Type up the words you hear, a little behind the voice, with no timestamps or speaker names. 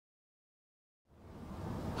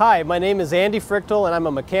Hi, my name is Andy Frichtl and I'm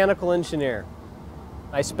a mechanical engineer.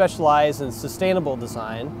 I specialize in sustainable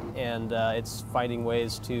design, and it's finding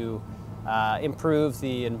ways to improve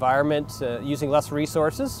the environment using less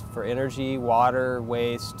resources for energy, water,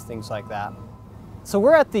 waste, things like that. So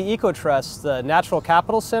we're at the EcoTrust, the Natural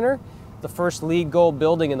Capital Center, the first LEED Gold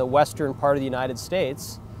building in the western part of the United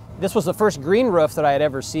States. This was the first green roof that I had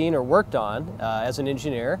ever seen or worked on as an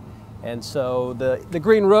engineer. And so the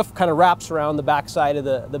green roof kind of wraps around the backside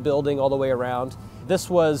of the building all the way around. This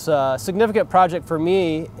was a significant project for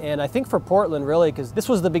me, and I think for Portland really, because this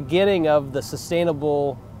was the beginning of the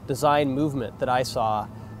sustainable design movement that I saw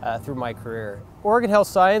through my career. Oregon Health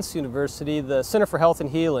Science University, the Center for Health and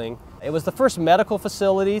Healing, it was the first medical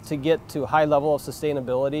facility to get to a high level of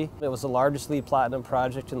sustainability. It was the largest LEED Platinum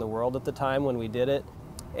project in the world at the time when we did it.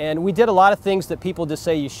 And we did a lot of things that people just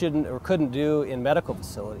say you shouldn't or couldn't do in medical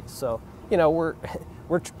facilities. So, you know,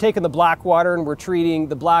 we're taking the black water and we're treating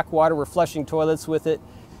the black water, we're flushing toilets with it.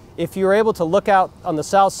 If you're able to look out on the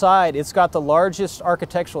south side, it's got the largest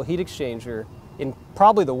architectural heat exchanger in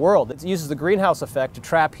probably the world. It uses the greenhouse effect to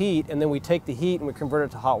trap heat, and then we take the heat and we convert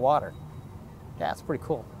it to hot water. Yeah, it's pretty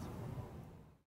cool.